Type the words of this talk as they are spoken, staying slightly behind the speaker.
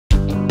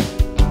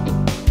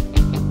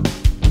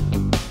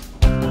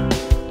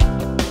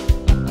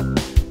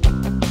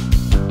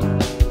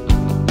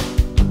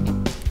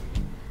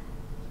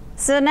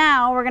So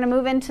now we're going to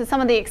move into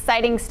some of the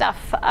exciting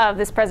stuff of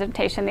this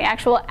presentation, the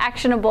actual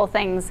actionable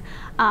things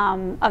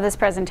of this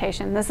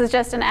presentation. This is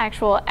just an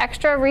actual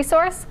extra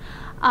resource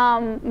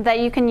that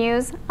you can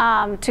use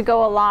to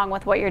go along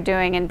with what you're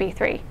doing in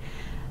B3.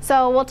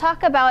 So we'll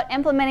talk about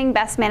implementing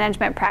best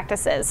management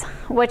practices,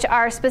 which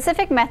are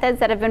specific methods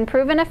that have been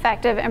proven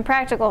effective and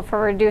practical for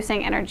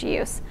reducing energy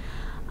use.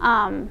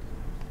 For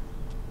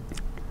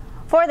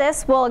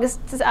this, we'll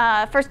just,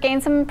 first gain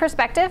some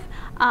perspective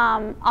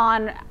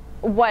on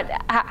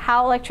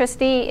how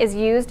electricity is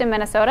used in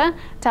Minnesota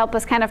to help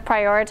us kind of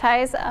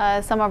prioritize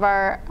some of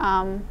our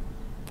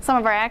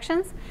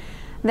actions.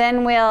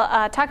 Then we'll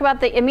talk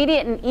about the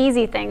immediate and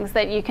easy things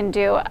that you can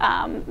do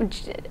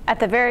at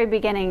the very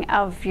beginning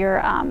of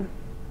your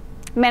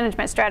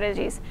management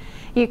strategies.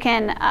 You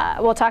can,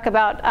 we'll talk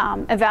about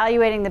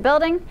evaluating the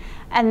building,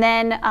 and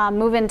then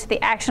move into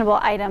the actionable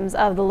items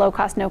of the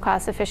low-cost,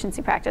 no-cost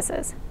efficiency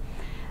practices.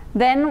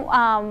 Then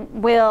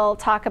we'll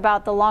talk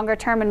about the longer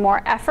term and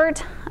more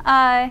effort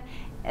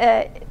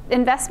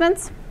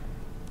investments.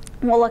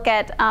 We'll look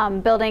at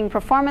building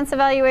performance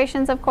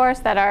evaluations, of course,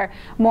 that are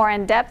more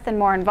in depth and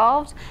more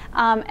involved,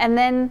 and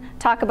then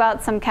talk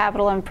about some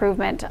capital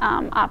improvement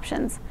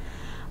options.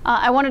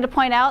 I wanted to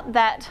point out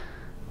that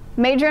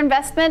major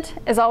investment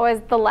is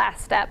always the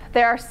last step.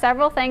 There are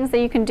several things that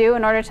you can do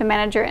in order to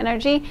manage your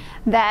energy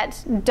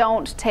that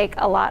don't take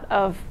a lot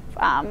of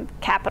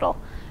capital.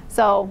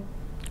 So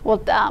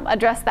we'll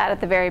address that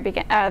at the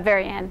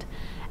very end.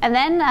 And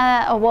then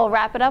we'll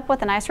wrap it up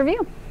with a nice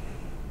review.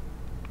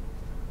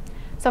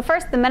 So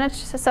first, the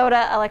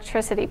Minnesota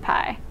electricity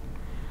pie.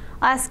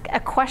 I'll ask a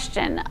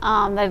question that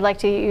I'd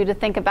like you to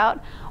think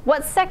about.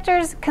 What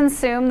sectors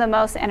consume the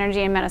most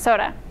energy in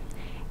Minnesota?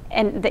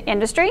 In the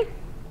industry,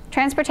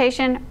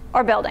 transportation,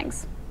 or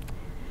buildings?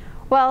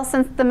 Well,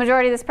 since the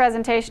majority of this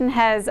presentation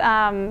has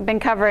been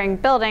covering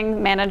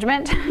building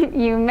management,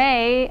 you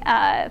may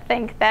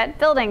think that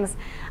buildings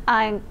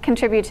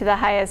contribute to the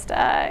highest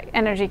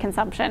energy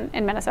consumption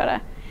in Minnesota.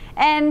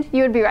 And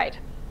you would be right.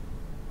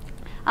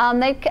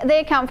 They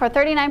account for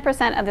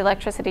 39% of the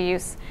electricity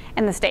use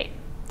in the state.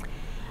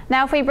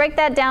 Now, if we break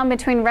that down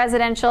between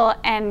residential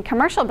and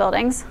commercial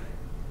buildings,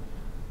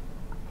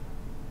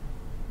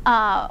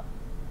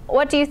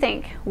 what do you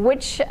think?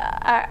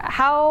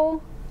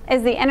 How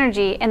is the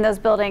energy in those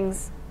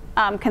buildings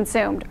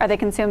consumed? Are they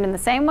consumed in the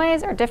same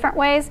ways or different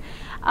ways?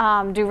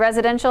 Do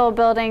residential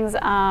buildings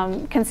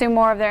consume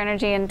more of their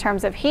energy in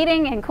terms of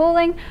heating and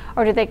cooling,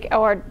 or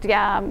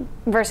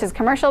versus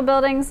commercial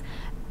buildings?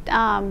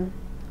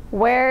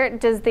 Where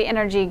does the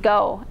energy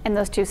go in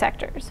those two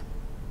sectors?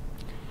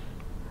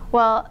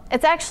 Well,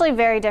 it's actually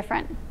very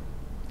different.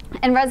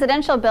 In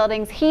residential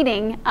buildings,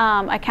 heating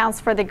accounts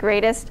for the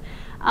greatest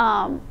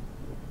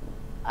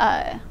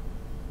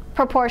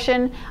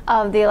proportion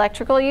of the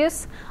electrical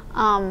use,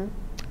 and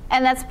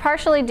that's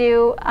partially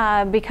due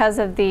because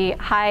of the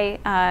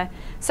high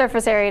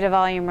surface area to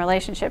volume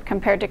relationship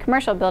compared to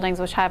commercial buildings,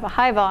 which have a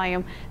high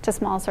volume to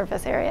small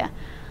surface area.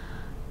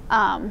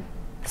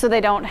 So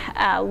they don't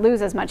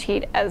lose as much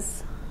heat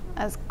as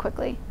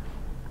quickly.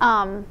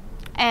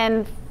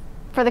 And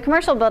for the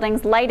commercial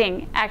buildings,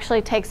 lighting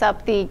actually takes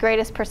up the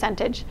greatest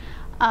percentage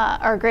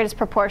or greatest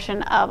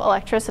proportion of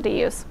electricity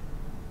use,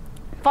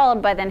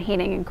 followed by then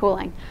heating and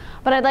cooling.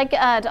 But I'd like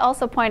to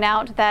also point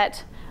out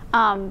that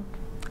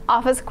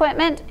office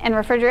equipment and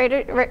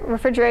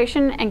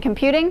refrigeration and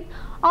computing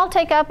all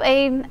take up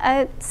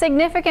a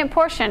significant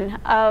portion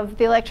of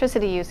the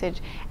electricity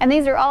usage. And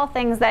these are all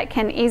things that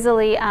can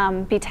easily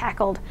be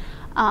tackled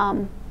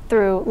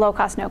through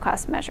low-cost,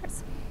 no-cost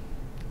measures.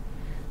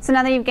 So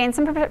now that you've gained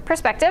some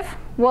perspective,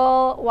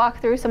 we'll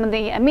walk through some of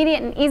the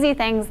immediate and easy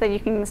things that you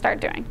can start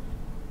doing.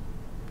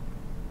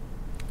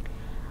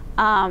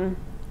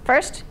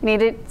 First, you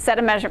need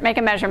to make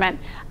a measurement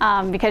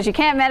because you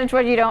can't manage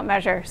what you don't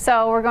measure.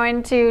 So we're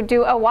going to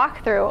do a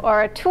walkthrough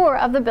or a tour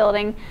of the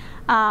building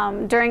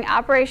during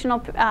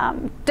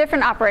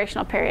different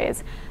operational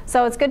periods.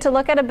 So it's good to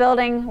look at a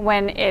building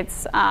when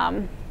it's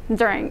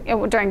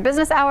during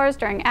business hours,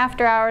 during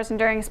after hours, and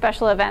during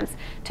special events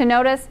to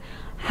notice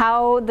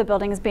how the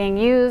building is being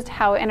used,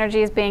 how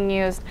energy is being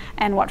used,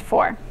 and what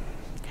for.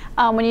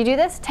 When you do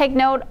this, take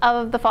note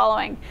of the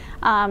following.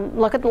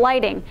 Look at the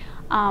lighting.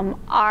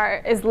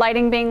 Is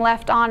lighting being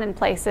left on in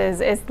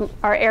places?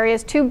 Are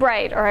areas too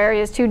bright or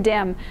areas too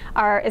dim?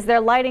 Is there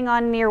lighting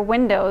on near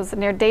windows,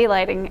 near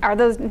daylighting?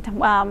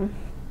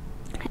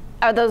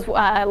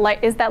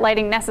 Is that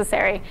lighting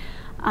necessary?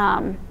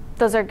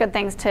 Those are good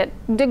things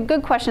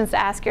good questions to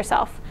ask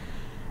yourself.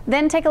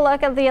 Then take a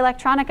look at the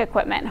electronic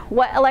equipment.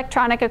 What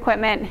electronic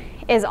equipment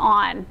is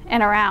on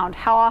and around?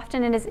 How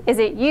often is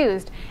it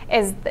used?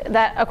 Is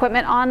that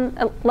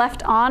equipment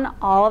left on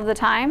all of the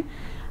time?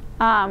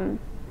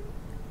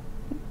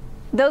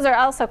 Those are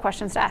also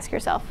questions to ask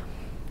yourself.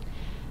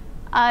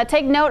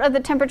 Take note of the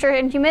temperature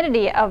and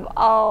humidity of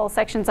all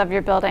sections of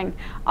your building.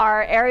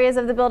 Are areas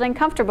of the building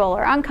comfortable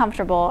or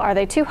uncomfortable? Are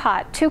they too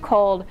hot, too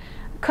cold,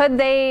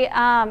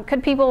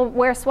 Could people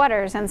wear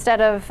sweaters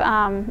instead of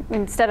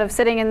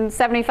sitting in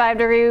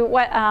 75-degree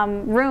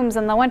rooms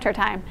in the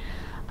wintertime?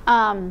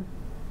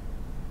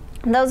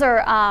 Those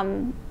are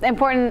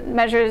important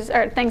measures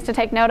or things to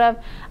take note of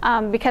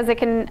because it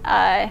can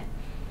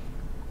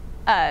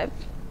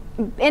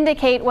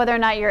indicate whether or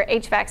not your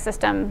HVAC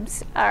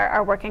systems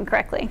are working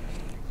correctly.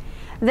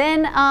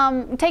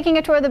 Then taking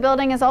a tour of the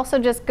building is also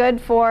just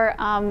good for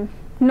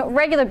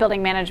regular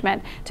building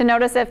management, to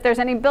notice if there's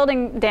any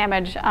building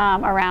damage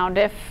around.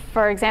 If,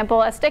 for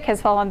example, a stick has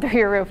fallen through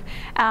your roof,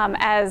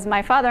 as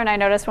my father and I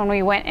noticed when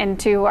we went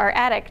into our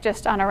attic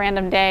just on a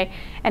random day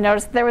and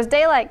noticed there was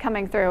daylight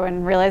coming through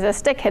and realized a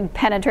stick had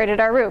penetrated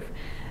our roof.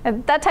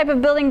 That type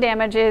of building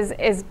damage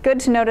is good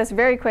to notice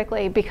very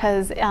quickly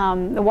because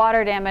the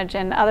water damage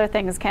and other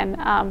things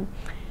can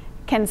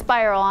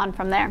spiral on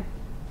from there.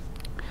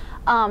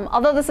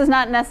 Although this is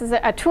not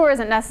necessary, a tour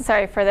isn't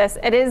necessary for this,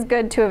 it is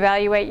good to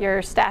evaluate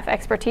your staff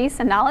expertise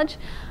and knowledge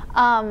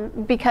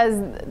because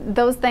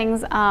those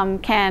things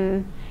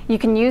you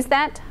can use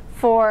that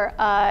for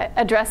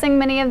addressing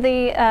many of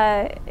the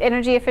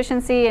energy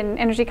efficiency and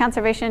energy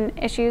conservation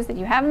issues that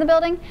you have in the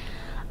building.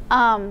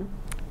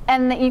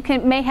 And that you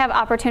may have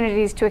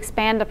opportunities to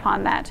expand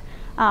upon that,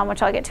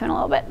 which I'll get to in a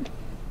little bit.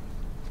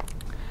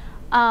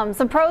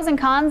 Some pros and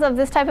cons of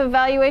this type of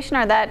evaluation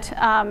are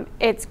that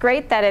it's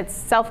great that it's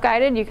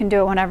self-guided. You can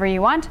do it whenever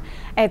you want.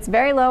 It's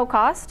very low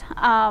cost,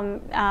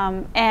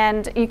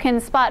 and you can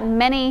spot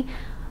many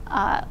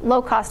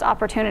low-cost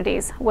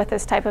opportunities with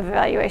this type of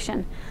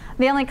evaluation.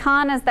 The only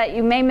con is that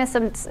you may miss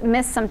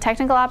some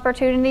technical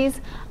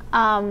opportunities,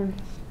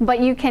 but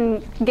you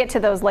can get to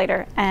those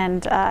later,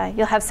 and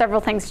you'll have several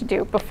things to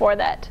do before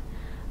that,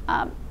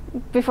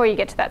 before you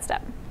get to that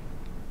step.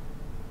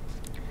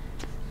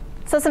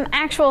 So some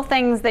actual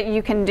things that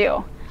you can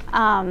do.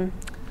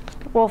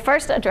 We'll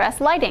first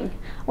address lighting,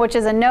 which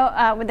is there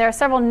are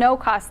several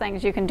no-cost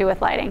things you can do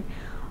with lighting.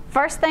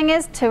 First thing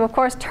is to, of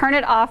course, turn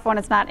it off when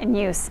it's not in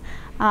use.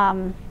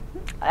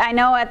 I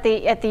know at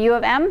the U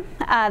of M,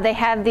 they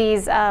have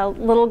these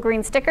little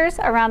green stickers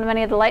around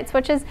many of the light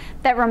switches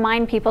that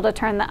remind people to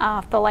turn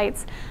off the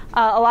lights.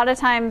 A lot of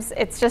times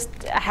it's just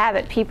a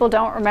habit. People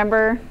don't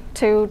remember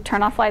to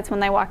turn off lights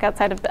when they walk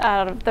out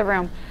of the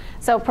room.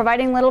 So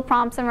providing little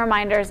prompts and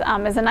reminders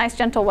is a nice,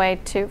 gentle way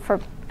to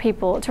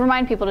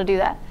remind people to do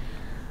that.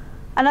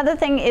 Another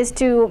thing is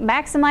to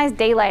maximize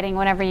daylighting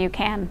whenever you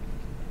can.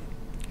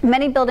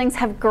 Many buildings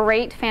have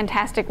great,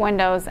 fantastic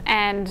windows,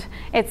 and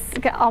it's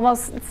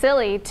almost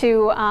silly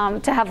to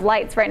have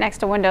lights right next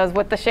to windows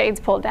with the shades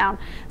pulled down.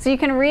 So you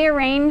can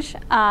rearrange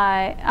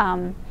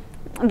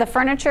the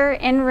furniture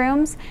in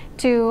rooms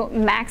to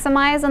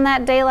maximize on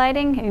that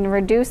daylighting and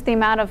reduce the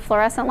amount of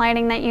fluorescent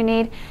lighting that you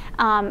need,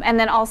 and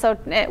then also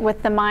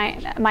with the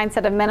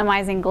mindset of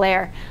minimizing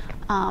glare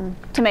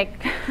to make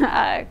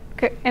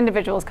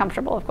individuals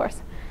comfortable, of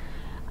course.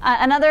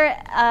 Another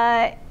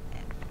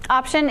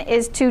option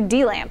is to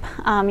delamp.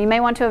 You may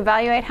want to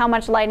evaluate how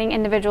much lighting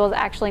individuals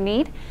actually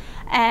need,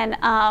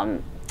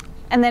 and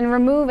then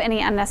remove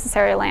any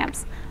unnecessary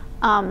lamps.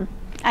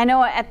 I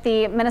know at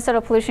the Minnesota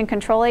Pollution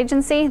Control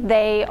Agency,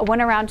 they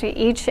went around to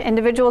each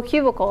individual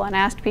cubicle and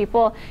asked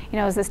people,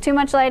 is this too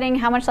much lighting?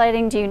 How much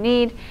lighting do you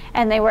need?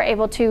 And they were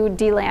able to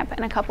delamp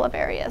in a couple of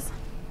areas.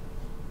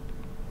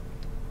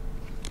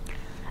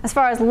 As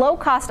far as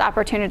low-cost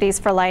opportunities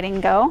for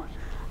lighting go,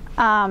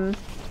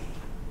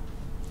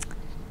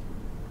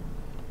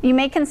 you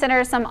may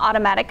consider some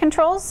automatic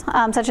controls,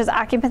 such as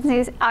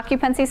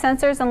occupancy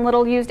sensors in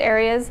little used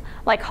areas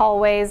like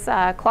hallways,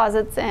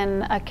 closets,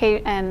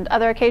 and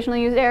other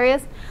occasionally used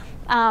areas.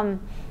 You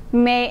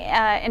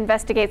may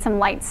investigate some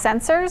light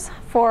sensors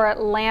for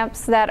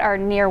lamps that are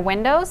near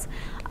windows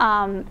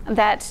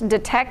that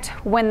detect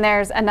when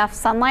there's enough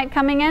sunlight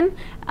coming in,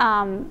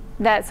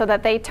 so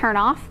that they turn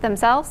off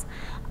themselves.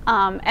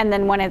 And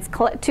then when it's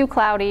too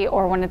cloudy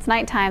or when it's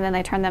nighttime, then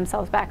they turn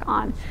themselves back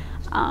on.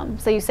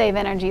 So you save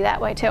energy that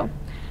way too.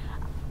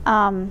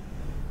 And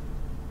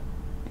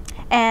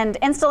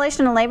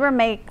installation and labor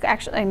may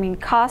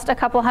cost a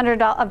couple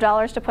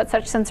 $100s to put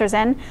such sensors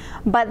in,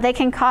 but they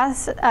can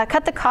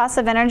cut the cost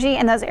of energy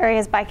in those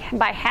areas by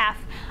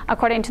half,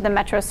 according to the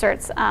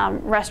MetroCert's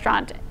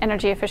restaurant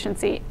energy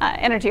efficiency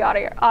energy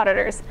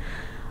auditors.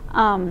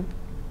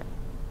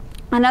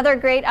 Another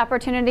great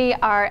opportunity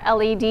are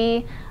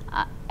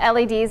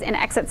LEDs in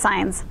exit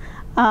signs.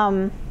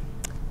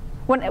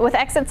 With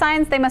exit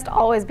signs, they must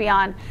always be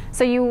on.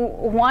 So you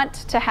want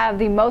to have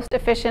the most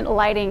efficient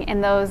lighting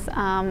in those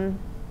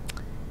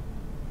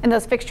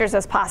fixtures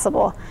as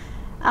possible.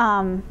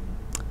 And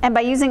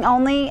by using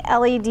only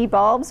LED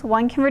bulbs,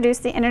 one can reduce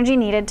the energy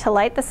needed to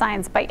light the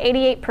signs by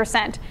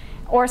 88%,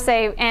 or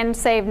save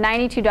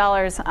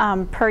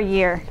 $92 per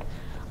year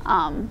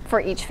for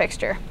each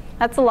fixture.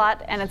 That's a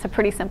lot, and it's a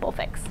pretty simple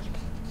fix.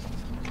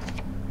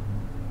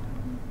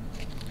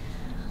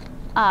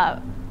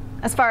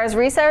 As far as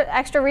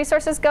extra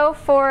resources go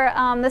for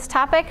this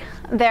topic,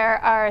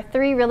 there are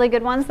 3 really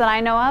good ones that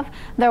I know of.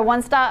 The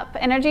One Stop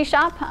Energy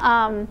Shop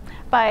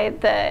by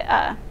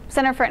the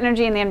Center for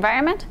Energy and the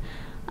Environment.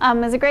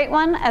 is a great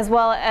one, as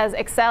well as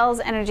Excel's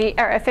energy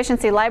or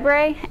efficiency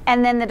library,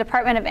 and then the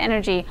Department of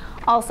Energy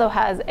also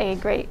has a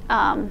great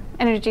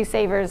energy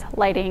savers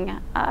lighting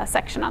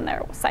section on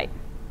their site.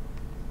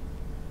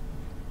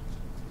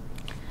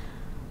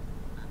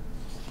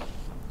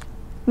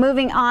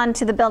 Moving on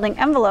to the building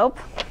envelope.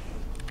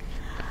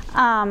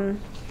 In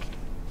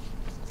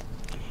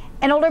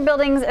older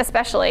buildings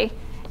especially,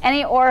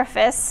 any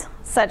orifice,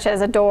 such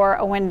as a door,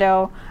 a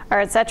window,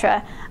 or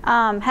etc.,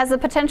 has the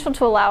potential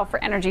to allow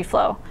for energy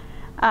flow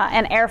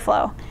and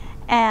airflow.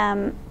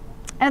 And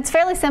it's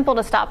fairly simple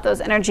to stop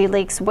those energy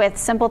leaks with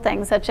simple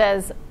things such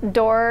as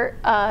door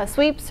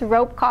sweeps,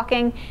 rope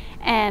caulking,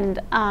 and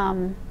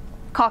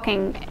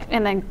caulking,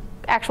 and then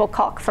actual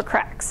caulk for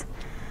cracks.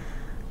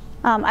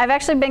 I've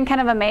actually been kind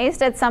of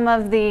amazed at some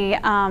of the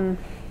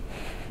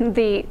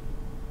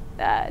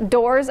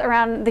doors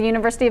around the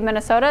University of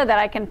Minnesota that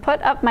I can put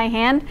up my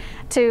hand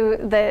to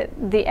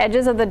the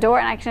edges of the door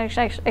and I can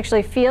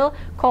actually feel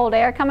cold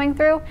air coming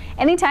through.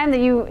 Anytime that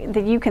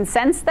you can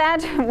sense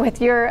that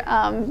with your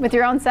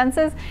own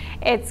senses,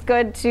 it's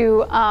good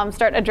to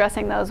start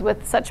addressing those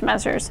with such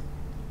measures.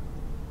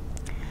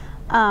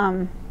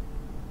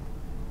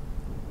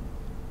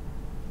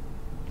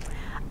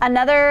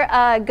 Another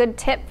good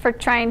tip for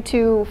trying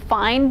to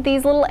find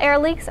these little air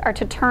leaks are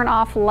to turn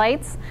off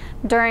lights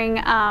during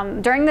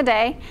the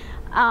day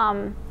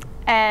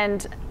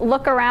and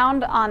look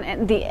around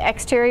on the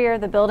exterior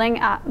of the building,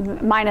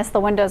 minus the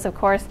windows of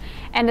course,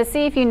 and to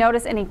see if you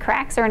notice any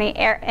cracks or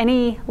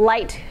any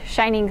light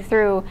shining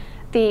through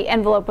the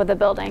envelope of the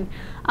building.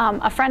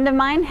 A friend of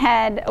mine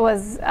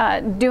was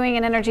doing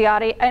an energy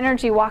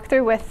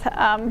walkthrough with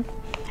an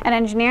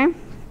engineer.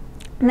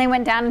 And they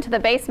went down into the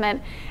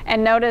basement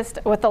and noticed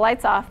with the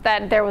lights off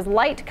that there was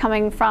light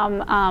coming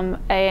from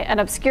an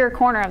obscure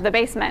corner of the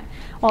basement.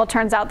 Well, it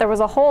turns out there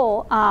was a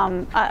hole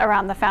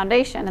around the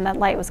foundation and that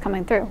light was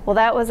coming through. Well,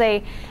 that was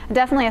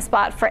definitely a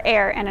spot for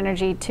air and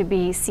energy to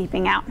be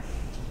seeping out.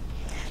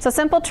 So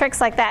simple tricks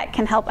like that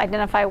can help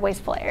identify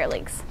wasteful air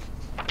leaks.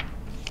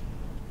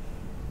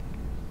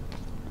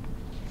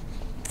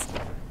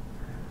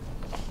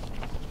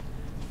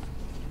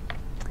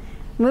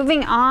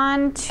 Moving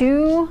on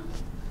to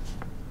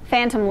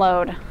phantom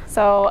load,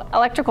 so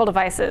electrical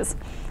devices.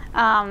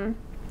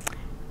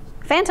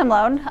 Phantom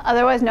load,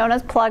 otherwise known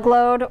as plug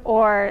load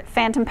or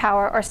phantom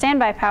power or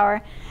standby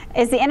power,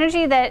 is the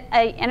energy that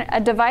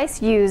a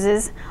device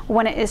uses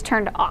when it is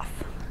turned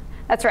off.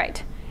 That's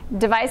right.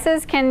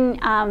 Devices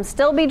can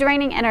still be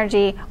draining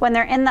energy when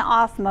they're in the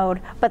off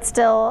mode, but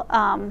still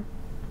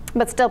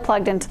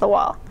plugged into the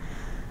wall.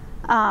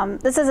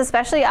 This is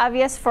especially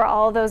obvious for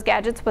all those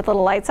gadgets with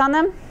little lights on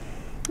them.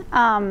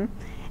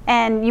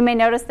 And you may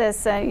notice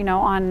this,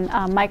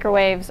 on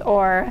microwaves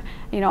or,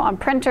 on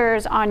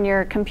printers, on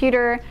your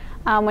computer,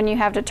 when you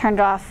have to turn it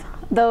off.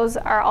 Those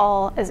are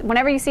all,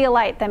 whenever you see a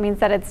light, that means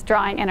that it's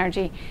drawing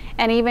energy.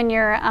 And even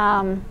your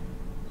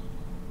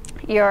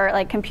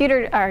like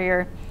computer or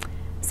your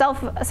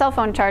cell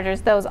phone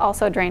chargers, those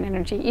also drain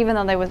energy, even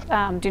though they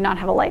do not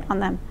have a light on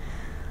them.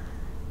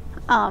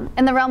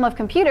 In the realm of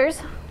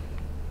computers,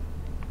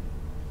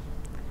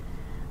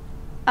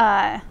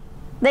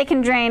 they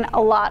can drain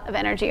a lot of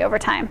energy over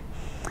time.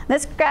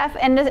 This graph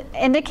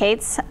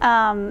indicates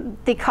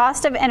the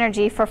cost of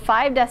energy for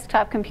 5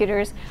 desktop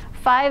computers,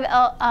 5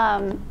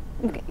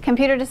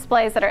 computer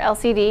displays that are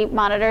LCD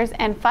monitors,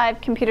 and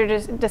 5 computer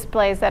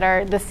displays that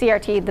are the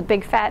CRT, the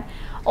big fat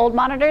old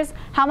monitors,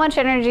 how much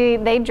energy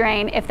they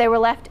drain if they were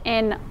left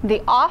in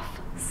the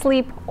off,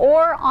 sleep,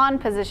 or on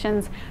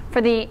positions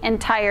for the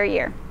entire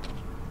year.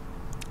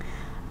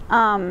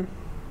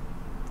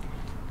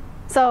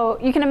 So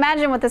you can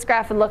imagine what this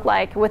graph would look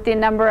like with the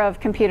number of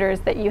computers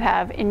that you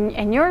have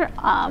in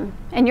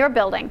your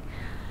building.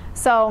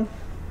 So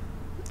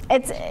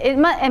it's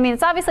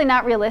obviously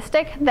not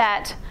realistic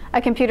that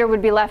a computer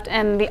would be left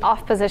in the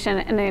off position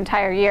in the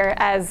entire year,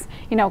 as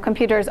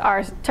computers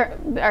are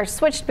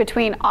switched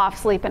between off,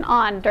 sleep, and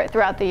on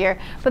throughout the year.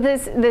 But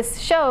this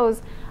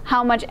shows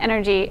how much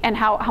energy and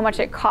how much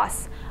it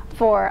costs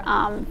for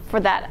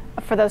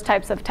those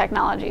types of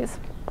technologies.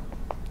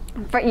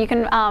 You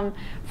can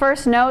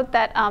first note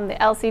that the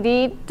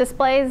LCD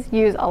displays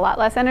use a lot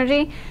less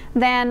energy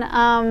than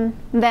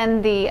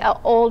the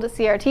old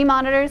CRT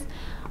monitors,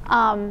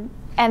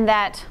 and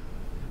that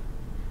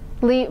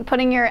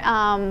putting your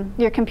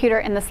computer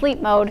in the sleep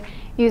mode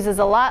uses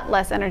a lot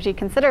less energy,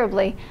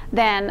 considerably,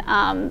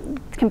 than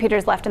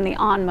computers left in the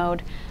on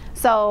mode.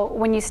 So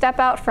when you step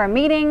out for a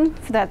meeting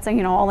that's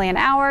only an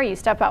hour, you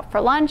step out for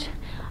lunch,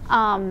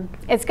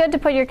 it's good to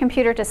put your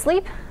computer to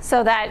sleep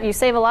so that you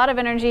save a lot of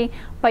energy,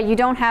 but you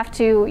don't have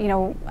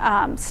to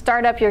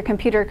start up your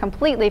computer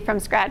completely from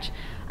scratch.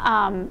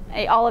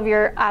 All of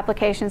your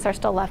applications are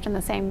still left in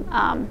the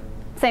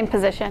same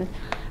position.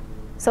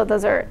 So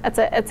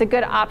it's a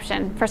good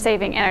option for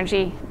saving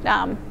energy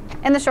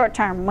in the short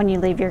term when you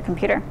leave your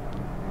computer.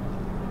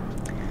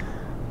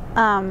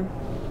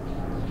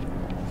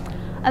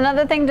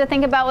 Another thing to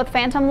think about with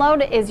phantom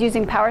load is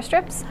using power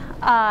strips.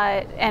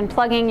 and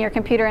plugging your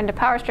computer into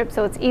PowerStrip,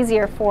 so it's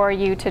easier for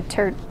you to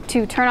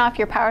turn off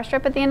your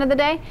PowerStrip at the end of the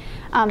day,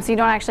 so you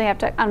don't actually have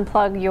to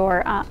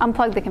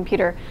unplug the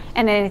computer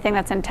and anything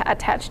that's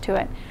attached to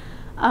it.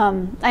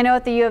 I know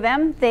at the U of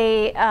M,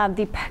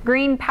 the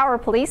Green Power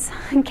Police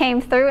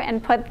came through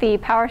and put the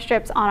power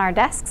strips on our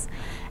desks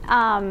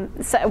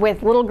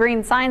with little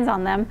green signs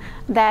on them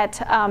that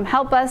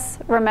help us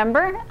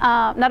remember,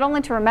 not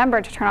only to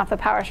remember to turn off the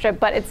power strip,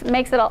 but it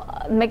makes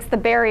the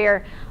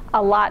barrier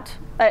a lot,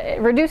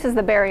 it reduces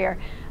the barrier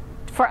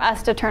for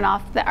us to turn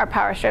off our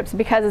power strips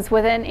because it's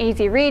within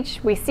easy reach.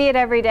 We see it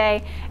every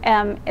day.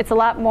 It's a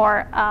lot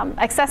more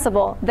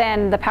accessible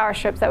than the power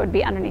strips that would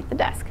be underneath the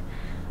desk.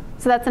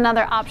 So that's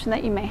another option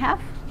that you may have.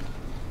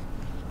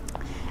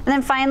 And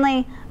then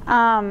finally,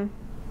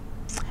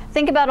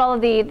 think about all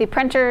of the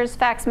printers,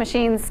 fax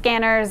machines,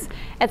 scanners,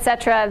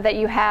 etc. that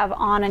you have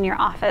on in your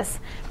office.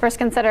 First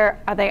consider,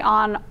 are they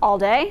on all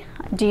day?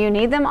 Do you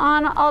need them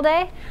on all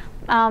day?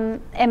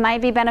 It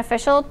might be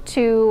beneficial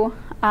to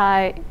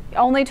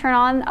only turn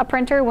on a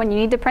printer when you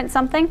need to print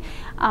something.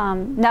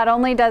 Not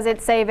only does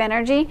it save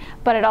energy,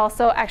 but it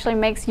also actually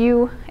makes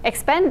you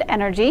expend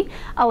energy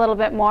a little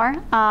bit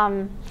more,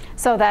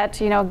 so that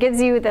gives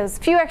you those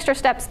few extra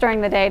steps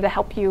during the day to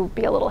help you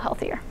be a little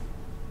healthier.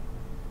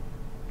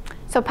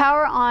 So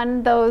power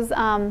on those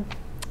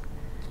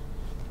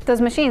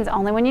machines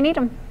only when you need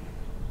them.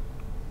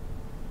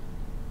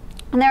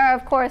 And there are,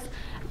 of course,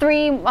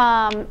 3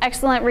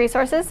 excellent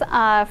resources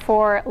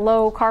for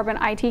low carbon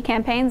IT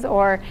campaigns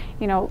or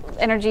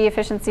energy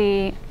efficient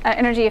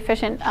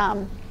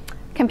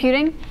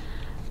computing.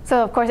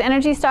 So of course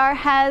Energy Star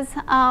has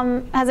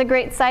a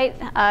great site.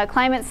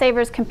 Climate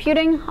Savers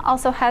Computing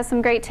also has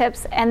some great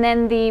tips, and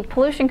then the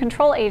Pollution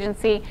Control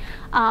Agency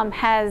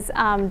has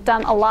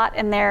done a lot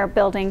in their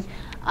building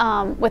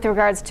with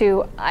regards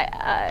to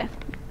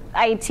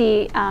IT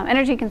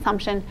energy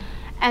consumption.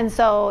 And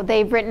so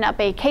they've written up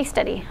a case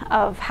study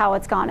of how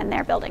it's gone in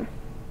their building.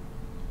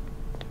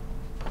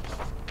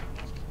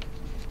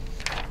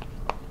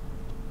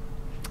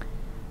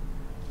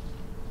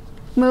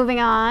 Moving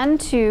on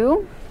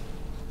to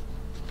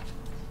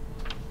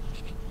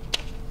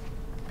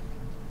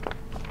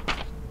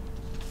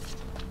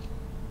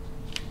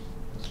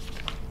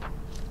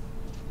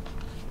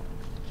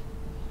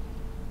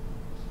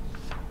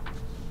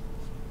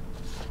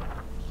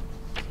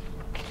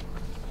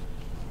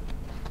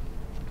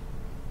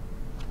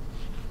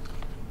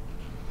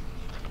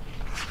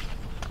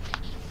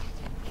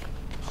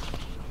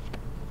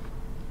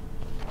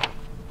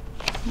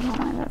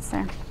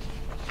there.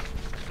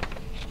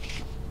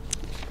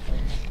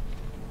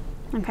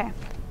 Okay.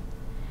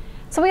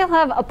 So we all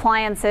have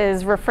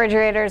appliances,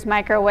 refrigerators,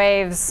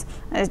 microwaves,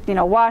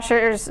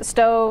 washers,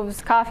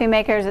 stoves, coffee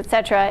makers,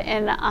 etc.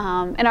 in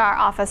our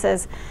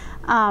offices.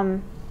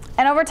 And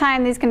over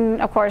time, these can,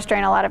 of course,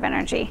 drain a lot of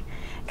energy.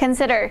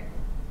 Consider,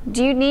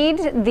 do you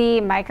need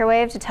the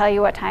microwave to tell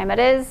you what time it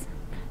is?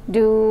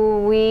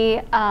 Do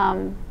we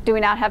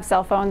not have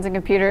cell phones and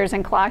computers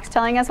and clocks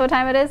telling us what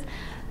time it is?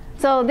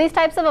 So these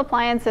types of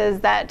appliances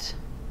that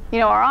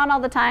are on all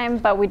the time,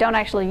 but we don't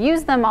actually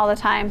use them all the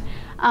time,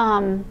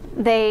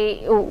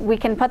 we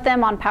can put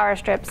them on power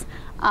strips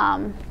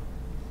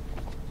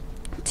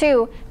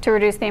to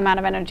reduce the amount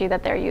of energy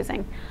that they're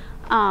using.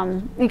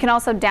 You can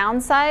also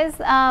downsize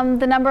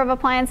the number of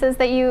appliances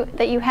that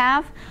you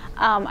have.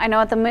 I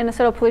know at the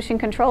Minnesota Pollution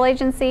Control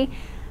Agency,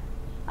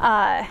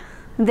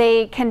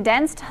 they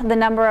condensed the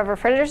number of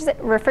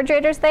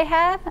refrigerators they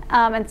have.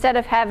 Instead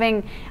of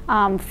having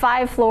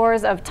 5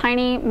 floors of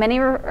tiny mini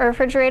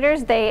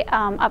refrigerators, they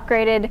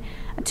upgraded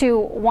to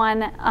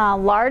 1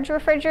 large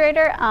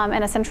refrigerator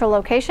in a central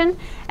location,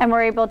 and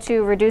were able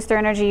to reduce their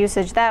energy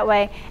usage that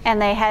way.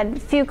 And they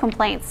had few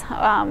complaints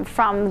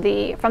from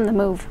the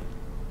move.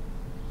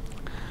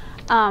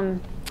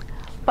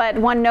 But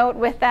one note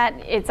with that,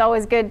 it's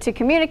always good to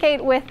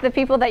communicate with the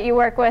people that you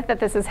work with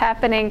that this is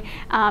happening,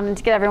 to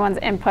get everyone's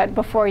input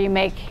before you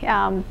make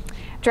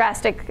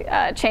drastic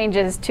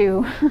changes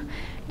to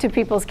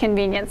people's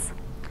convenience.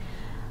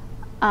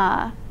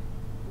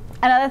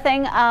 Another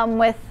thing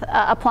with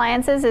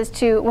appliances is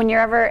when you're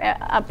ever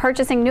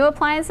purchasing new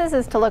appliances,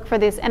 is to look for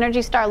this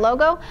Energy Star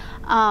logo.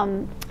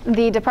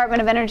 The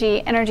Department of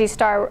Energy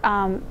Star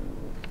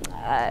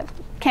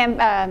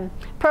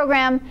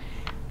program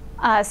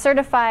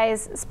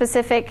certifies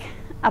specific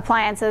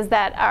appliances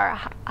that are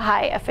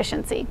high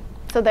efficiency.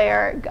 So they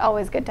are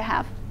always good to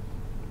have.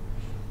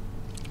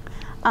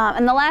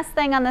 And the last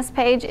thing on this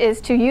page is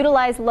to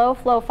utilize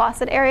low-flow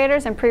faucet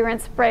aerators and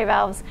pre-rinse spray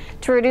valves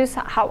to reduce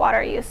hot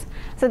water use.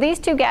 So these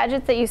 2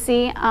 gadgets that you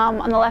see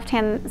on the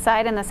left-hand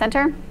side in the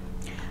center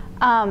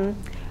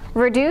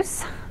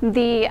reduce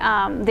the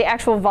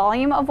actual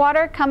volume of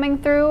water coming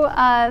through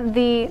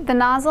the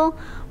nozzle,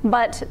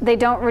 but they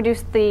don't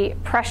reduce the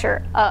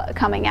pressure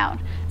coming out.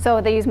 So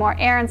they use more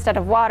air instead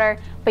of water,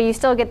 but you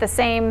still get the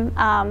same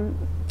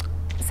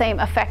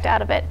effect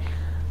out of it.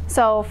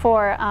 So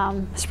for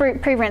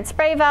pre-rinse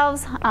spray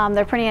valves,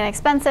 they're pretty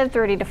inexpensive,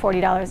 $30 to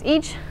 $40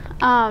 each.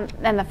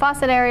 and the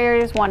faucet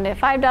areas $1 to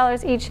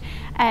 $5 each,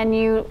 and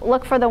you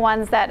look for the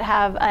ones that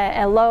have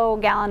a low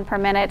gallon per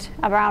minute,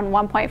 around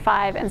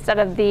 1.5, instead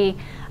of the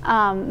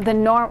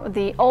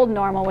old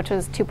normal, which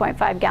was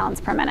 2.5 gallons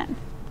per minute.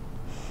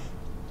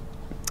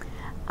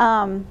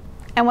 And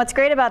what's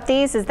great about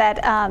these is that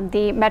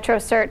the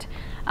MetroCert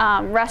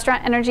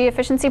Restaurant Energy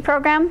Efficiency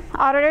Program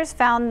auditors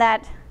found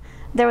that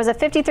there was a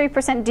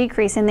 53%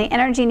 decrease in the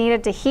energy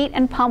needed to heat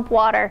and pump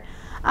water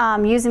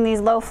using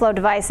these low flow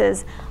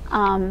devices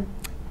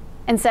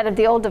instead of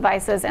the old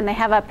devices, and they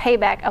have a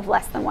payback of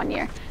less than 1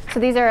 year. So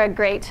these are a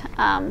great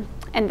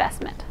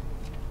investment.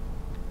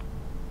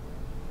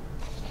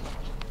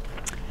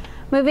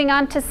 Moving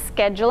on to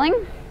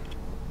scheduling.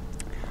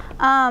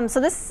 So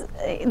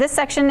this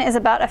section is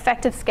about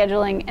effective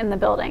scheduling in the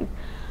building.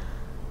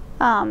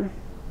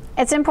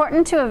 It's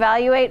important to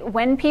evaluate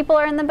when people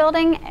are in the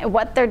building,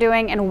 what they're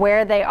doing, and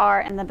where they are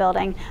in the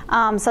building,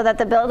 so that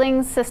the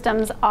building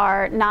systems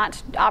are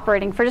not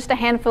operating for just a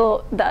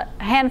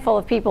handful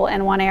of people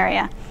in one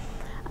area.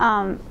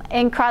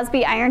 In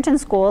Crosby Ironton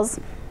schools,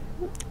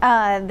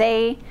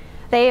 they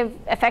have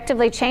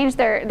effectively changed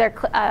their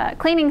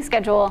cleaning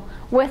schedule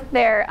with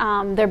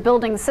their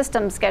building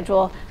system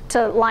schedule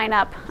to line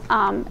up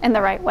in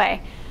the right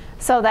way,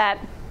 so that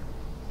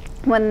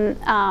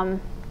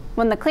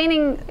when the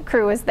cleaning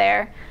crew is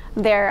there,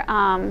 their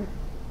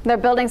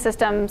building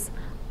systems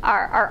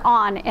are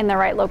on in the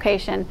right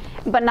location,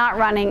 but not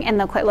running in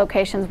the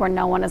locations where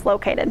no one is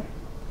located.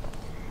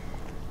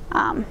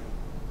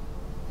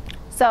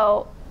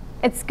 So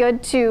it's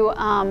good to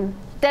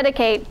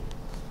dedicate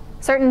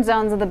certain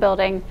zones of the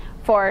building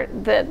for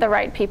the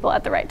right people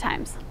at the right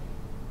times.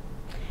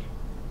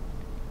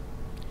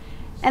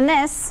 And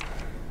this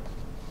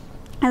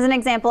is an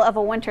example of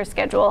a winter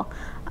schedule.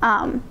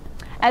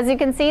 As you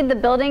can see, the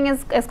building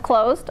is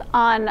closed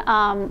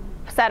on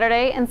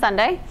Saturday and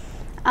Sunday.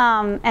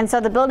 And so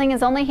the building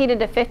is only heated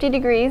to 50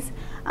 degrees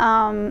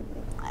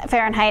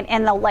Fahrenheit,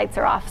 and the lights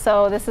are off.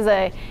 So this is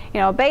a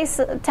base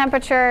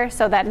temperature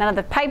so that none of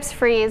the pipes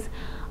freeze,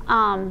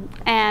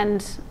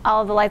 and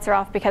all of the lights are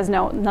off because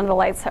none of the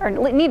lights are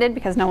needed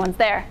because no one's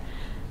there.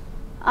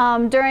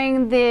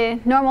 During the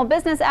normal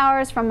business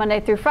hours from Monday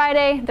through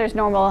Friday, there's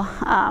normal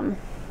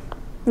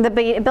the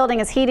building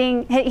is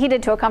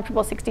heated to a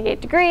comfortable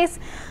 68 degrees.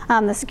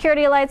 The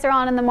security lights are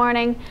on in the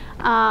morning,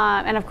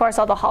 and of course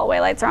all the hallway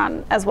lights are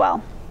on as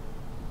well.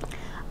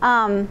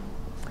 And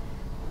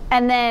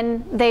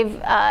then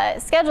they've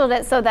scheduled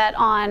it so that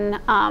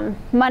on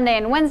Monday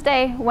and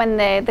Wednesday, when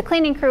the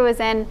cleaning crew is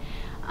in,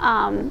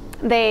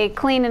 they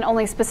clean in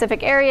only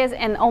specific areas,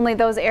 and only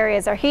those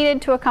areas are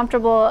heated to a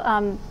comfortable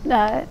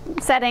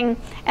setting,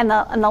 and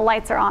the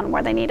lights are on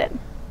where they need it.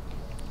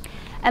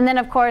 And then,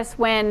 of course,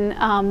 when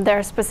there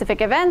are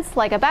specific events,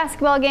 like a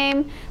basketball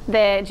game,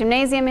 the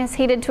gymnasium is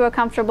heated to a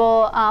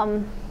comfortable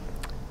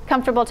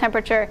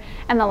temperature,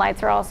 and the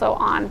lights are also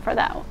on for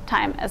that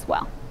time as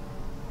well.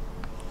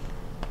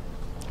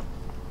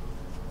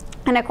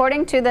 And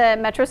according to the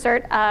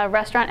MetroCert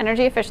Restaurant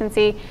Energy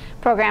Efficiency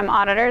Program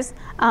auditors,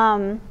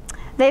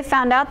 they've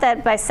found out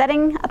that by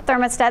setting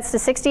thermostats to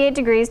 68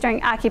 degrees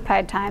during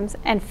occupied times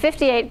and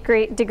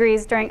 58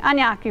 degrees during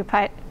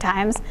unoccupied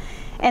times,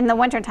 in the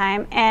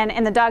wintertime, and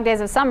in the dog days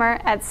of summer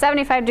at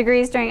 75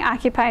 degrees during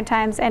occupied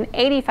times and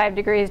 85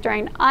 degrees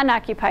during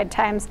unoccupied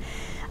times,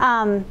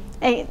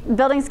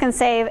 buildings can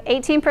save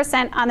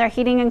 18% on their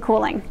heating and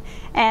cooling.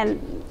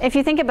 And if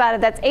you think about it,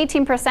 that's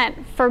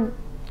 18% for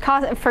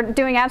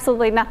doing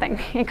absolutely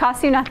nothing. It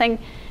costs you nothing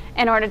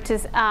in order to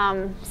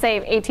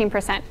save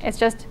 18%. It's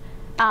just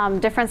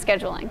different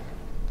scheduling.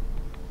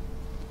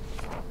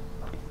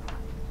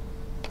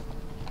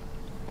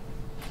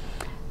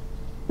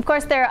 Of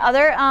course, there are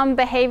other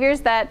behaviors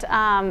that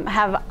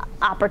have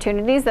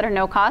opportunities that are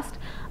no cost.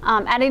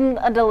 Adding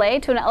a delay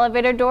to an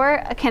elevator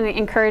door can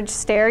encourage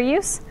stair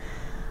use.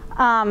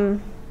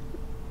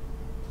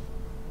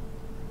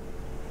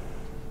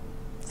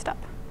 Stop.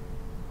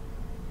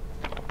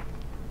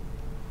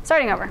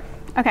 Starting over.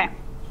 Okay.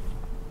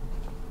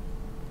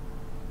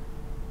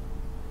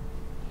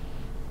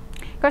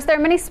 Of course, there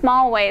are many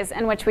small ways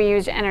in which we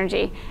use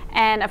energy.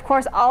 And of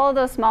course, all of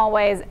those small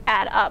ways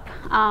add up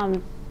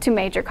to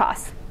major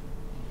costs.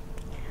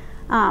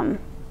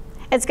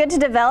 It's good to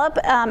develop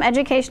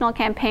educational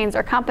campaigns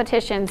or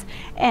competitions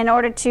in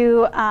order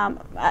to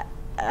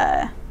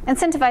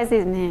incentivize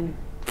these men.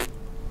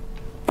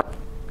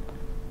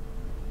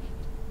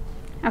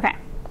 Okay.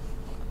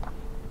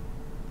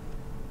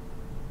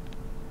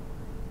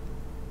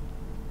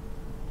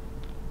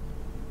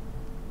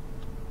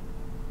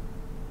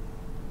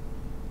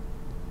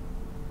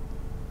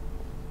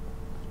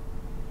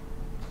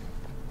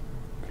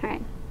 All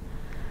right.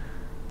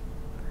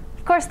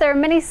 Of course, there are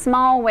many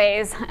small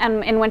ways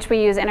in which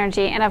we use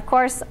energy, and of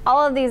course,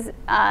 all of these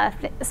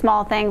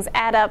small things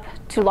add up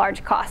to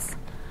large costs.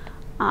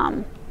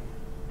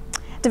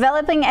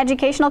 Developing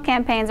educational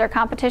campaigns or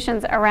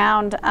competitions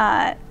around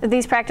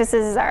these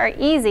practices are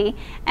easy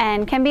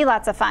and can be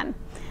lots of fun.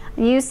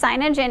 Use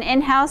signage in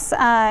in-house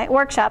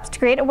workshops to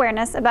create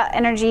awareness about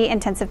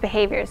energy-intensive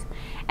behaviors.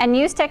 And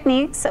use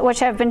techniques which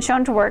have been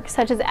shown to work,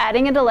 such as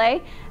adding a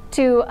delay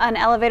to an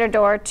elevator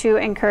door to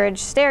encourage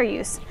stair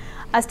use.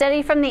 A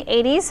study from the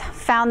 80s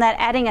found that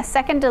adding a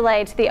second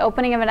delay to the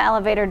opening of an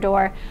elevator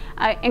door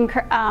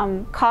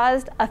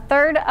caused a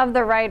third of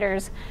the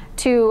riders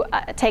to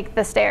take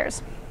the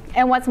stairs.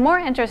 And what's more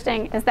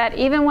interesting is that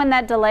even when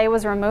that delay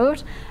was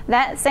removed,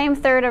 that same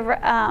third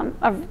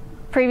of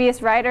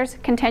previous riders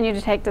continued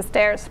to take the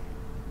stairs.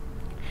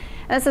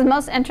 And this is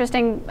most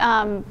interesting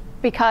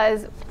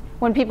because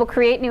when people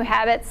create new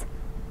habits,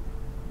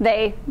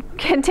 they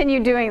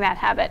continue doing that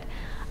habit.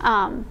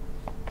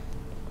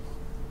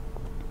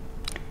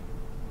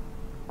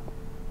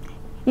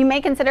 You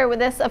may consider with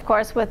this, of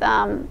course, with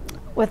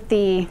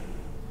the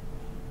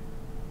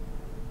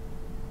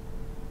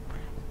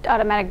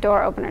automatic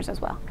door openers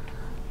as well.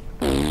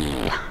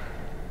 I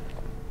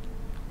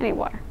need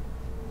water.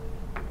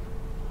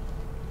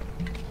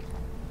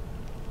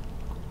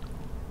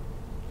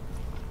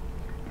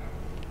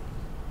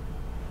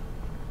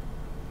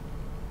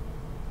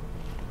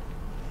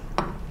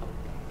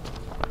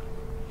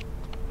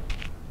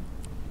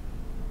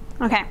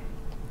 Okay,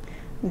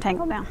 I'm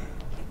tangled down.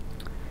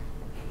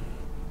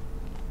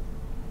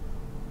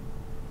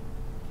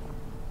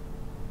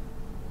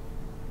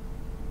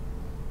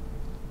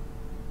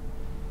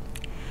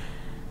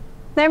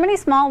 There are many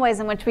small ways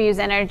in which we use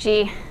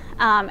energy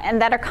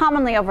and that are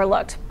commonly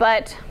overlooked,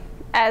 but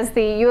as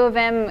the U of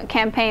M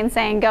campaign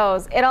saying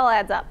goes, it all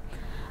adds up.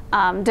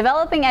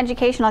 Developing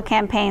educational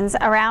campaigns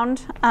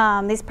around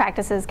these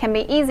practices can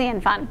be easy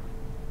and fun.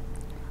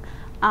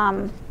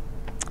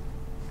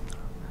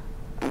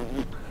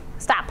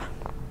 Stop.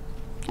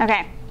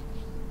 Okay.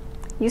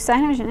 Use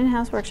signage in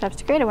in-house workshops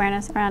to create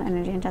awareness around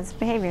energy-intensive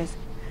behaviors.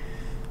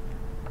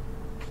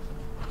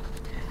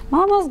 I'm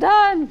almost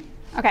done.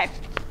 Okay.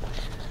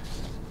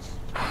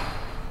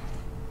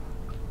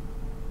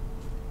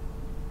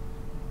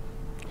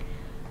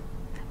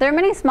 There are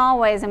many small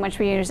ways in which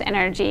we use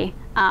energy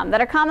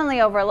that are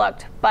commonly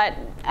overlooked, but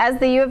as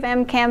the U of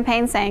M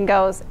campaign saying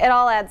goes, it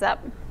all adds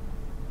up.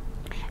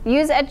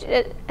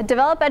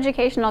 Develop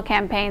educational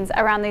campaigns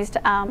around these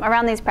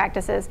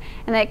practices,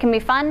 and it can be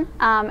fun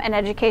and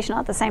educational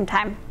at the same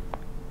time.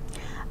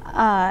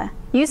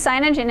 Use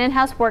signage in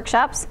in-house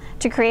workshops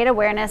to create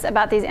awareness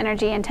about these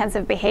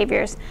energy-intensive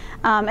behaviors.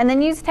 And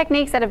then use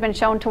techniques that have been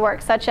shown to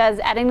work, such as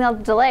adding a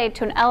delay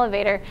to an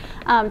elevator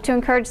to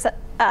encourage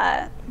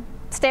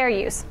stair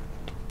use.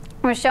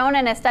 It was shown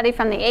in a study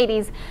from the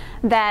 80s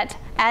that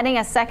adding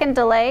a second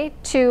delay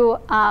to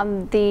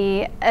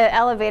the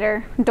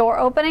elevator door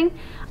opening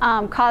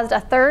caused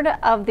a third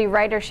of the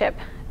ridership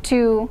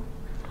to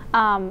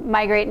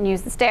migrate and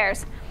use the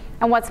stairs.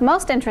 And what's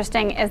most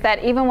interesting is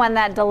that even when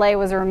that delay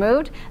was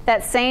removed,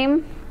 that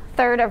same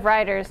third of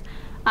riders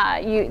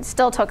you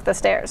still took the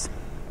stairs.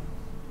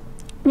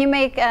 You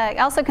may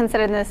also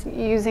consider this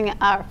using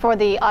for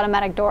the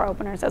automatic door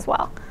openers as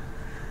well.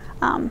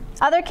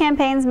 Other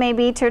campaigns may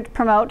be to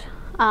promote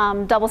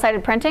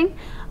double-sided printing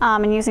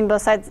and using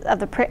both sides of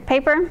the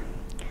paper.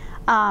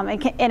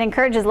 It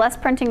encourages less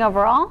printing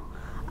overall,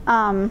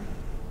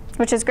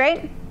 which is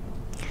great.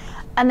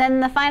 And then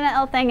the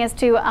final thing is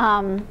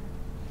to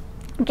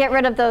get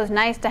rid of those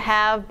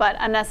nice-to-have but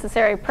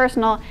unnecessary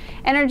personal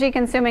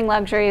energy-consuming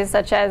luxuries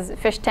such as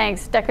fish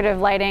tanks,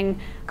 decorative lighting,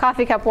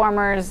 coffee cup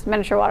warmers,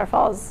 miniature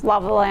waterfalls,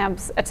 lava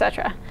lamps,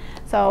 etc.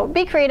 So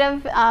be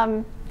creative.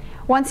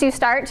 Once you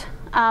start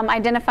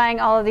identifying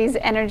all of these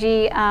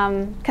energy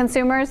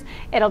consumers,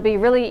 it'll be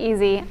really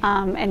easy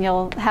and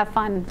you'll have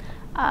fun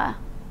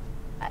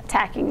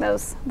attacking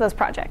those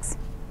projects.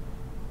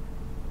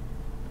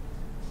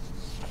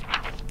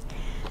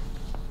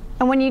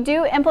 And when you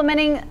do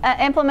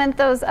implement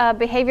those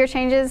behavior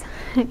changes,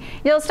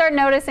 you'll start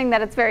noticing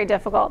that it's very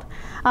difficult,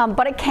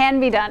 but it can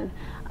be done.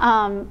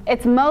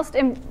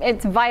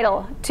 It's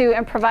vital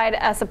to provide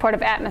a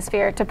supportive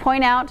atmosphere, to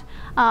point out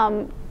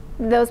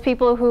those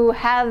people who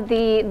have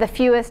the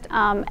fewest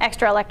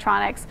extra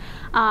electronics,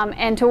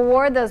 and to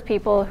reward those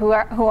people who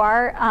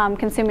are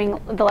consuming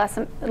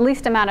the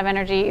least amount of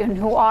energy and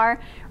who are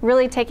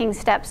really taking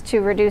steps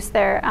to reduce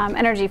their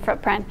energy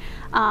footprint.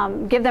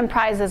 Give them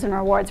prizes and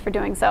rewards for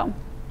doing so.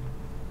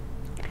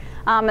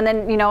 And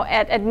then,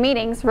 at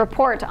meetings,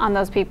 report on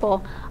those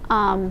people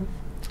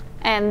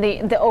and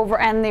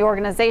the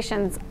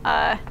organization's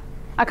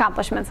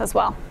accomplishments as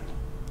well.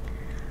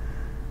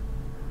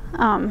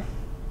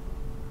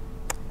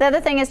 The other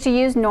thing is to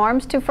use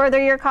norms to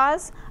further your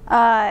cause.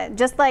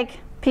 Just like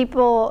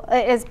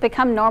it's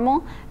become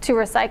normal to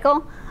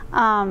recycle,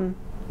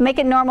 make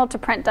it normal to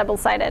print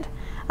double-sided.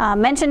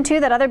 Mention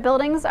too that other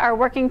buildings are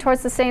working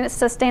towards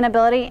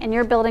sustainability, and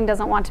your building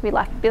doesn't want to be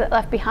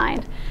left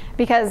behind,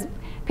 because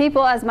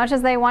people, as much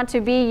as they want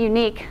to be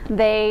unique,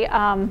 they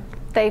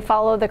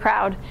follow the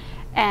crowd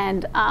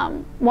and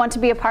want to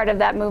be a part of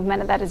that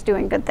movement that is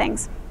doing good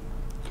things.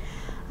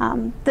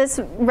 This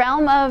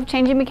realm of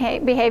changing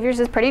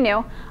behaviors is pretty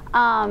new,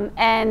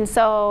 And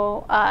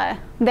so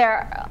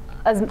there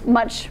is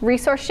much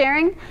resource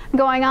sharing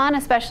going on,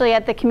 especially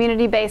at the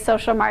community-based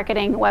social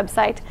marketing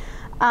website.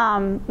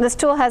 This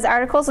tool has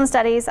articles and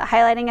studies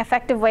highlighting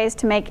effective ways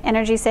to make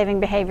energy-saving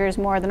behaviors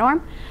more the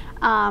norm.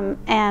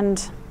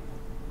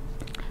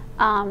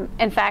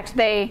 In fact,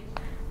 they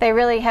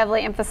really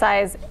heavily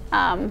emphasize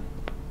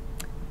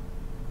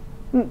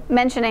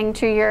mentioning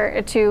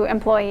to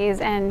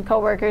employees and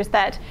coworkers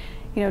that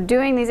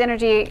doing these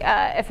energy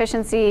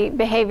efficiency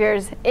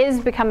behaviors is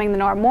becoming the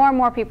norm. More and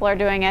more people are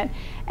doing it,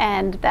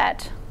 and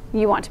that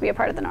you want to be a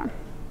part of the norm.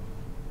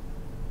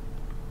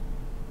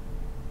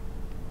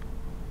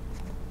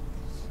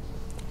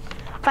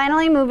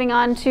 Finally, moving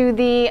on to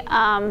the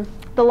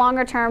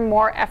longer term,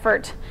 more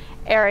effort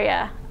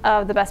area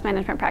of the best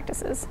management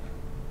practices.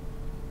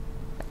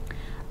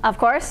 Of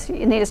course,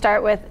 you need to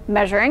start with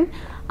measuring,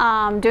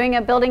 doing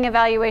a building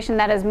evaluation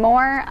that is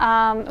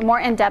more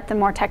in-depth and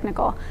more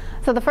technical.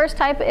 So the first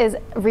type is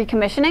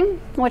recommissioning,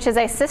 which is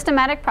a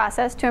systematic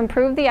process to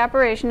improve the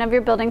operation of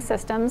your building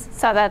systems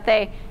so that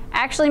they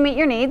actually meet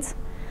your needs,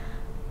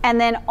 and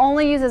then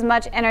only use as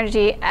much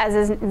energy as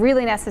is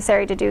really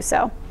necessary to do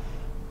so.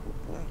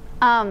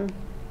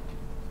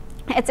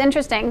 It's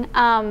interesting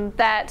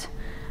that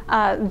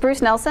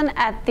Bruce Nelson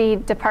at the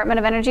Department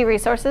of Energy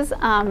Resources,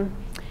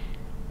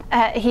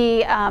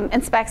 he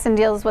inspects and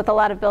deals with a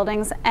lot of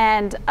buildings,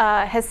 and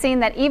has seen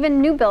that even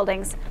new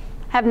buildings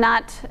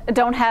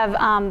don't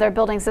have their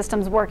building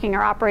systems working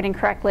or operating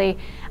correctly,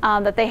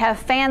 that they have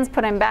fans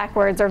put in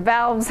backwards or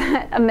valves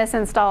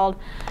misinstalled,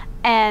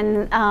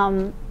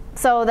 and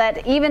so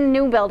that even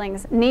new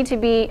buildings need to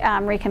be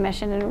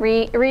recommissioned and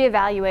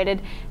reevaluated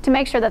to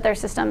make sure that their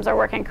systems are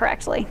working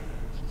correctly.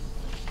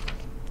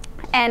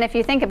 And if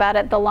you think about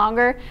it, the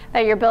longer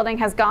that your building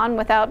has gone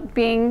without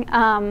being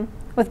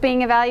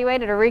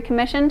evaluated or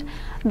recommissioned,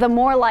 the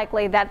more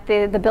likely that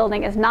the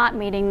building is not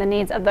meeting the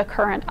needs of the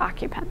current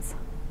occupants.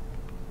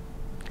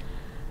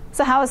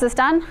 So how is this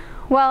done?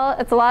 Well,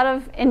 it's a lot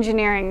of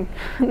engineering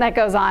that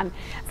goes on.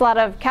 It's a lot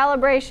of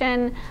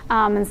calibration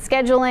and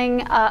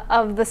scheduling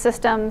of the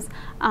systems,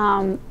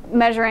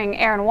 measuring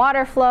air and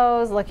water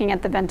flows, looking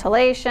at the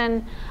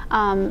ventilation,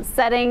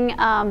 setting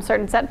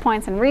certain set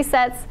points and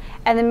resets,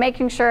 and then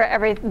making sure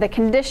the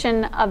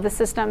condition of the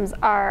systems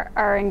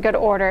are in good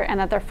order and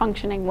that they're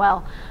functioning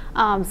well,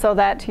 so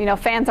that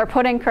fans are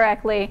put in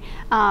correctly,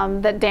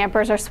 that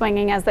dampers are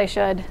swinging as they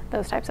should,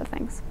 those types of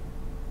things.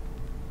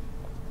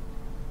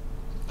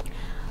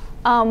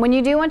 When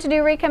you do want to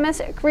do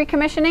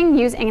recommissioning,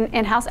 use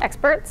in-house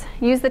experts.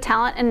 Use the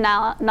talent and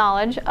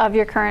knowledge of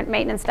your current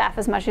maintenance staff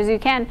as much as you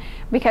can,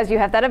 because you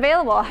have that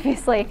available,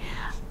 obviously.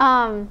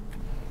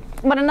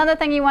 But another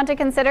thing you want to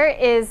consider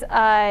is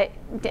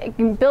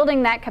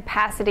building that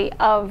capacity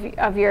of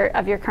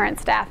your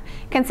current staff.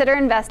 Consider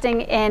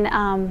investing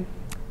in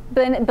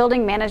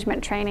building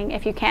management training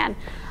if you can.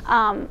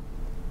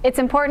 It's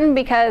important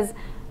because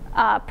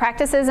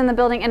practices in the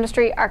building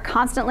industry are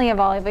constantly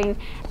evolving,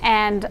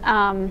 and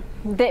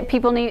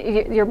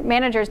your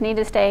managers need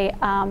to stay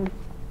up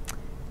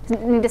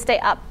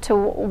to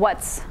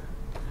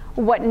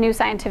what new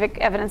scientific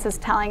evidence is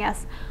telling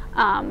us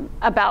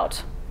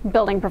about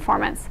building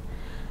performance.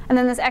 And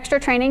then this extra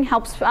training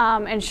helps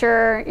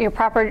ensure your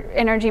proper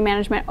energy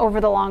management over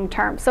the long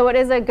term. So it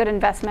is a good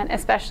investment,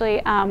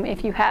 especially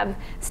if you have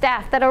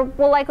staff that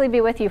will likely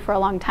be with you for a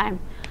long time.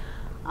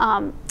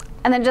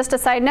 And then just a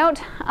side note,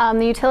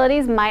 the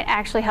utilities might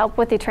actually help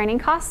with the training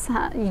costs.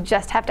 You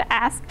just have to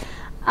ask.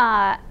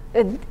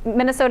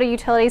 Minnesota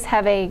utilities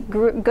have a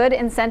good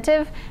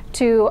incentive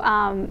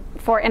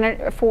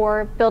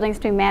for buildings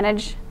to be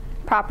managed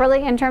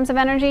properly in terms of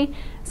energy,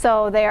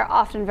 so they are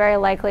often very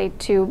likely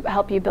to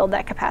help you build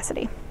that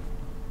capacity.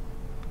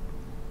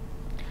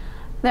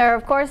 There are,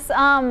 of course,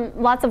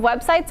 lots of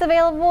websites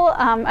available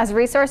as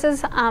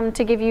resources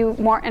to give you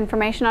more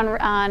information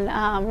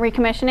on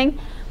recommissioning.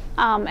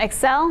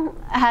 Excel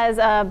has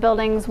a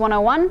Buildings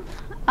 101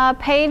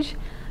 page.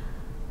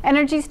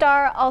 Energy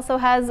Star also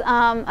has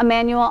a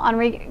manual on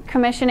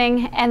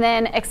recommissioning, and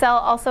then Excel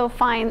also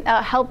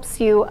helps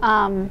you,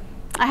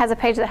 has a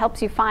page that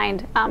helps you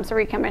find some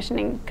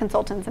recommissioning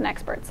consultants and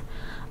experts.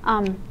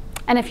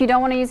 And if you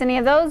don't want to use any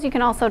of those, you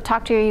can also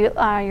talk to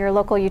your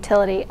local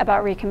utility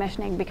about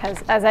recommissioning,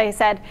 because, as I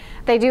said,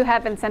 they do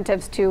have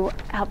incentives to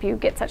help you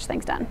get such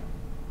things done.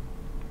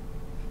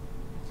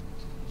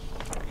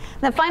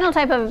 The final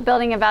type of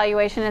building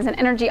evaluation is an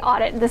energy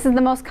audit. This is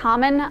the most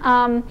common,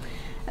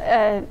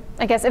 I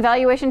guess,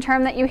 evaluation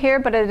term that you hear,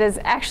 but it is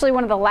actually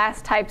one of the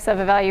last types of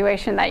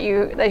evaluation that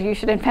you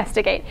should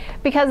investigate,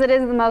 because it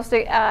is the most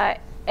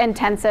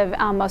intensive,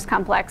 most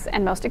complex,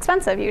 and most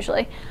expensive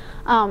usually.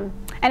 An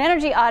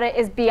energy audit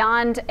is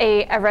beyond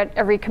a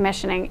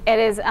recommissioning. It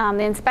is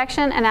the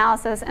inspection,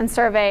 analysis, and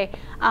survey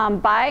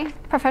by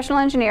professional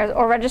engineers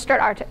or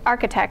registered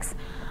architects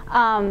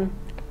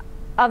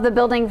of the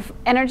building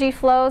energy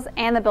flows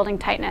and the building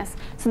tightness.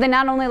 So they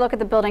not only look at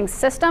the building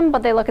system,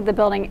 but they look at the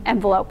building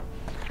envelope.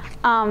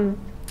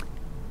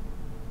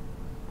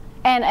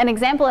 And an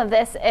example of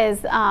this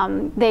is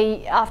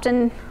they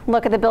often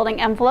look at the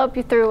building envelope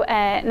through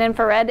an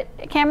infrared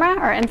camera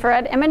or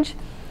infrared image.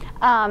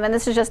 And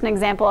this is just an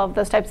example of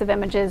those types of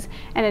images.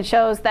 And it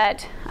shows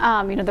that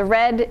the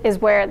red is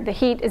where the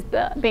heat is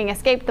being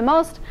escaped the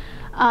most,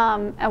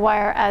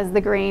 whereas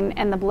the green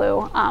and the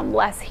blue,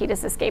 less heat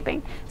is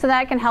escaping. So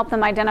that can help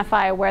them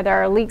identify where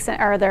there are leaks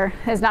or there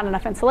is not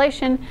enough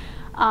insulation,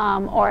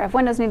 or if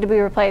windows need to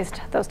be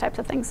replaced, those types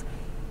of things.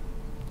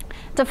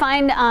 To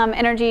find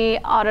energy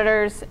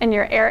auditors in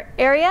your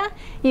area,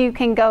 you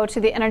can go to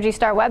the Energy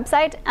Star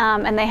website,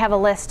 and they have a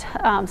list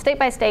state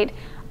by state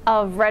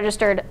of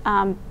registered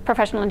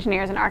professional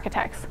engineers and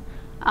architects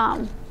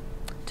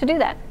to do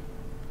that.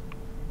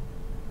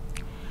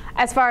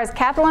 As far as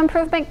capital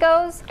improvement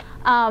goes,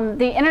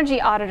 the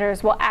energy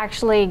auditors will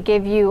actually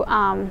give you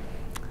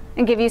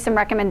some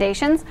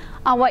recommendations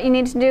on what you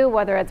need to do,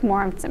 whether it's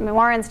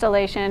more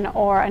installation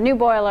or a new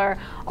boiler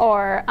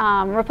or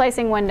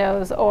replacing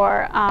windows,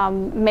 or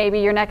maybe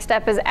your next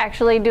step is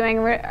actually doing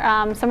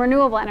some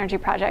renewable energy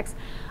projects.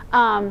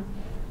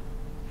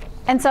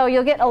 And so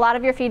you'll get a lot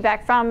of your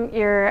feedback from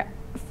your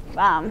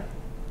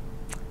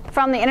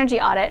from the energy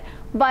audit,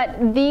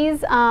 but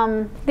these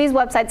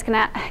websites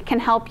can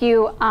help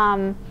you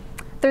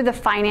through the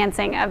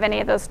financing of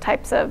any of those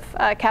types of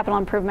capital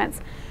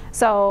improvements.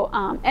 So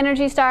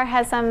Energy Star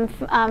has some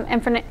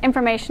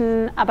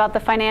information about the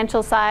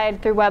financial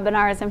side through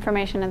webinars,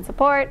 information, and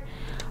support.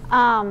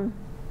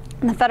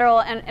 The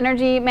Federal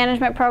Energy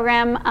Management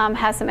Program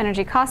has some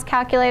energy cost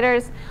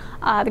calculators.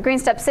 The Green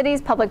Step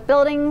Cities Public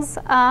Buildings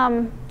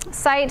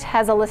site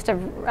has a list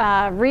of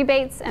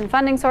rebates and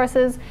funding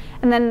sources.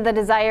 And then the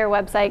Desire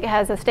website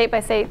has a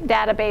state-by-state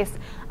database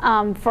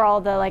for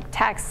all the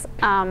tax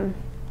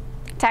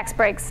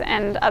breaks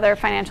and other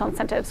financial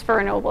incentives for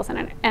renewables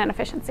and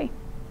efficiency.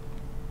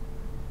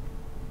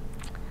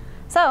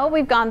 So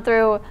we've gone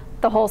through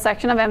the whole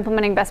section of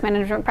implementing best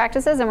management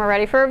practices, and we're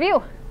ready for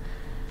review.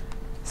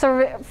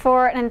 So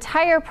for an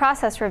entire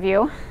process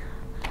review,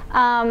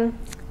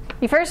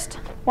 you first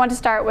want to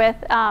start with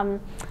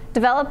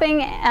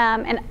developing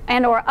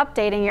and or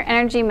updating your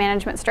energy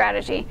management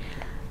strategy.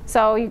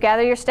 So you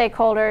gather your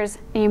stakeholders,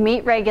 you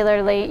meet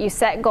regularly, you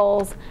set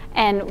goals,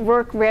 and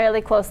work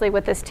really closely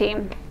with this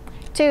team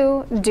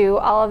to do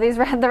all of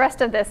the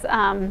rest of the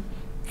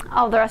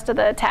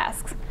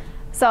tasks.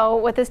 So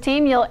with this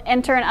team, you'll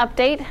enter and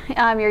update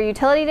your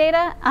utility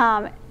data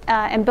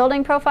and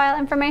building profile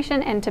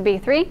information into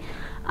B3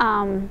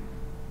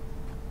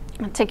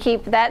 to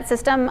keep that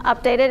system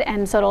updated,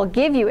 and so it'll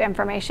give you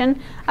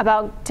information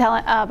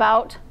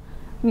about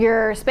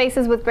your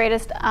spaces with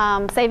greatest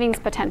savings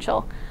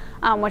potential,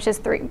 which is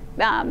the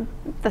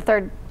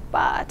third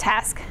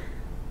task.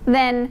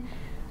 Then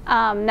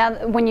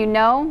now when you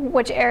know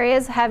which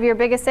areas have your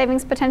biggest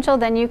savings potential,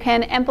 then you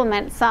can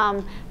implement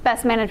some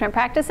best management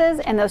practices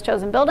in those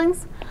chosen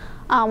buildings.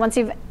 Once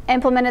you've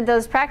implemented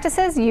those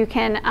practices, you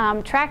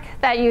can track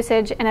that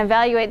usage and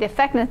evaluate the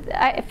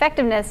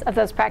effectiveness of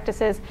those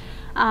practices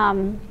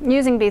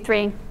using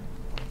B3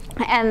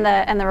 and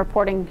the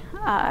reporting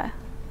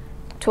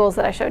tools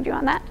that I showed you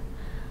on that.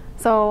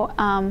 So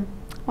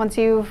once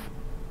you've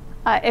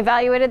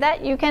evaluated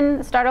that, you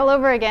can start all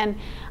over again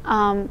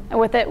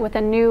with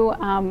a new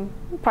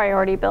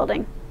priority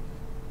building.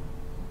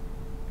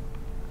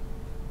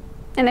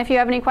 And if you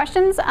have any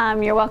questions,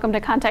 you're welcome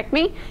to contact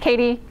me,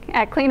 Katie,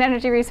 at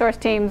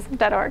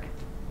cleanenergyresourceteams.org.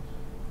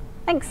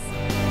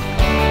 Thanks.